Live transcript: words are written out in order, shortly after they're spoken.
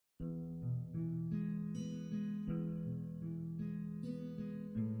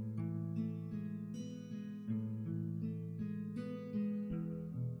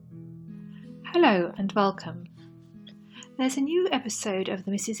Hello and welcome. There's a new episode of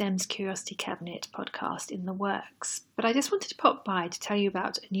the Mrs. M's Curiosity Cabinet podcast in the works, but I just wanted to pop by to tell you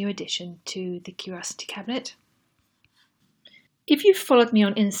about a new addition to the Curiosity Cabinet. If you've followed me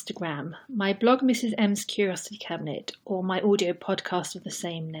on Instagram, my blog Mrs. M's Curiosity Cabinet, or my audio podcast of the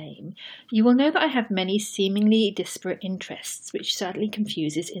same name, you will know that I have many seemingly disparate interests, which certainly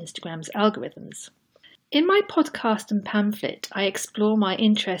confuses Instagram's algorithms. In my podcast and pamphlet, I explore my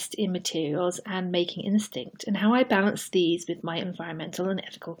interest in materials and making instinct and how I balance these with my environmental and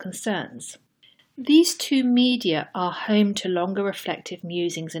ethical concerns. These two media are home to longer reflective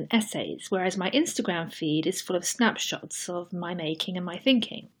musings and essays, whereas my Instagram feed is full of snapshots of my making and my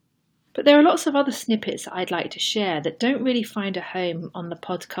thinking. But there are lots of other snippets I'd like to share that don't really find a home on the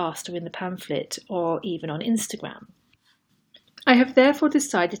podcast or in the pamphlet or even on Instagram. I have therefore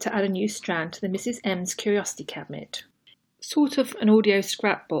decided to add a new strand to the Mrs. M's Curiosity Cabinet, sort of an audio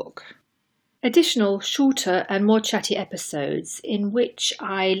scrapbook. Additional, shorter and more chatty episodes in which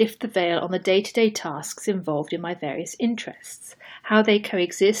I lift the veil on the day-to-day tasks involved in my various interests, how they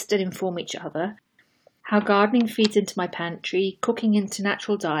coexist and inform each other, how gardening feeds into my pantry, cooking into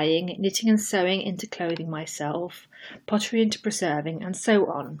natural dyeing, knitting and sewing into clothing myself, pottery into preserving, and so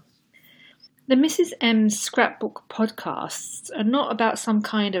on. The Mrs. M's Scrapbook podcasts are not about some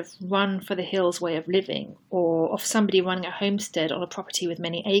kind of run for the hills way of living or of somebody running a homestead on a property with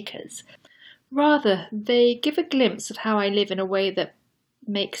many acres. Rather, they give a glimpse of how I live in a way that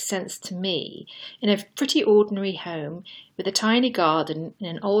makes sense to me, in a pretty ordinary home with a tiny garden in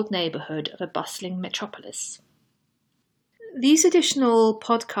an old neighbourhood of a bustling metropolis. These additional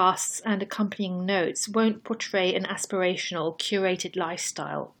podcasts and accompanying notes won't portray an aspirational, curated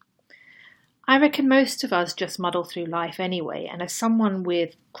lifestyle. I reckon most of us just muddle through life anyway, and as someone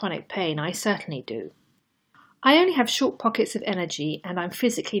with chronic pain, I certainly do. I only have short pockets of energy, and I'm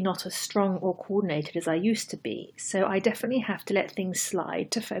physically not as strong or coordinated as I used to be, so I definitely have to let things slide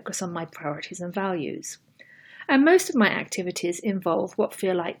to focus on my priorities and values. And most of my activities involve what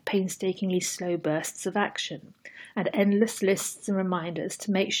feel like painstakingly slow bursts of action, and endless lists and reminders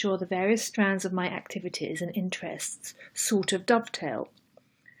to make sure the various strands of my activities and interests sort of dovetail.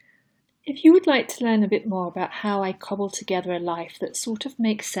 If you would like to learn a bit more about how I cobble together a life that sort of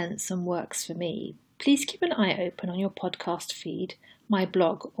makes sense and works for me, please keep an eye open on your podcast feed, my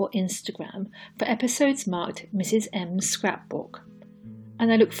blog or Instagram for episodes marked Mrs. M's Scrapbook.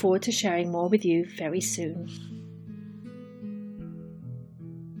 And I look forward to sharing more with you very soon.